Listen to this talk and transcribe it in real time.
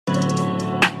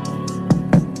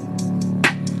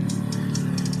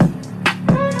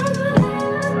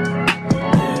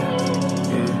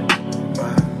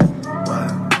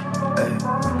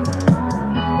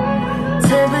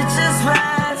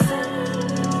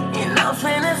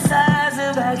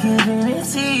fantasizing about giving it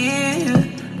to you.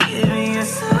 Giving you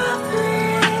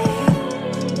something.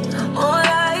 Oh,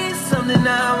 like something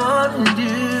I want to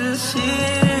do.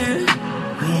 Shit.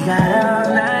 We got all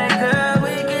night, girl.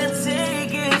 We can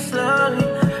take it slowly.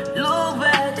 Look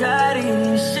back at it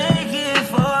and shake it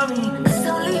for me. Cause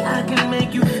only I can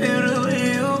make you feel the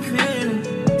way you feel it.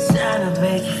 Trying to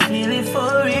make you feel it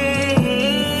for real.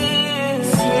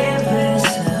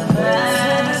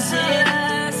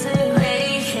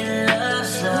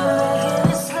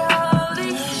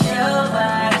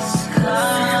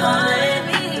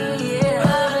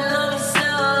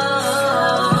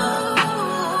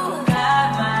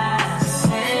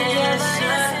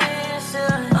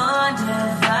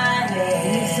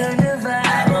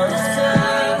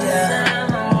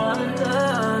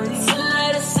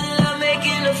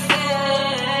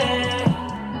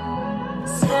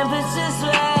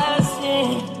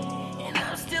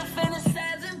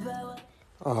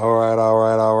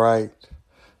 All right.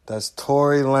 That's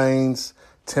Tory Lanez,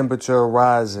 Temperature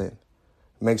Rising.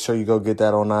 Make sure you go get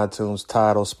that on iTunes,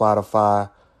 Tidal, Spotify,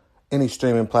 any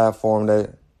streaming platform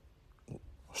that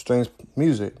streams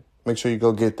music. Make sure you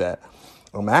go get that.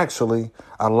 Actually,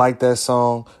 I like that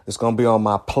song. It's going to be on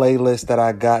my playlist that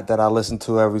I got that I listen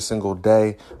to every single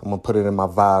day. I'm going to put it in my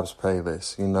Vibes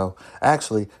playlist, you know.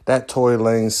 Actually, that Tory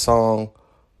Lanez song,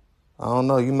 I don't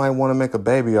know, you might want to make a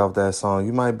baby off that song.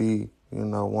 You might be,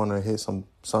 want to hit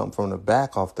something from the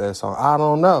back off that song. I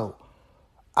don't know.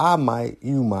 I might,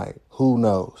 you might. Who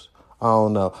knows? I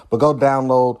don't know. But go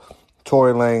download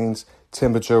Tory Lanez,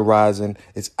 Temperature Rising.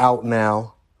 It's out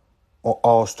now on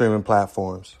all streaming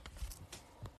platforms.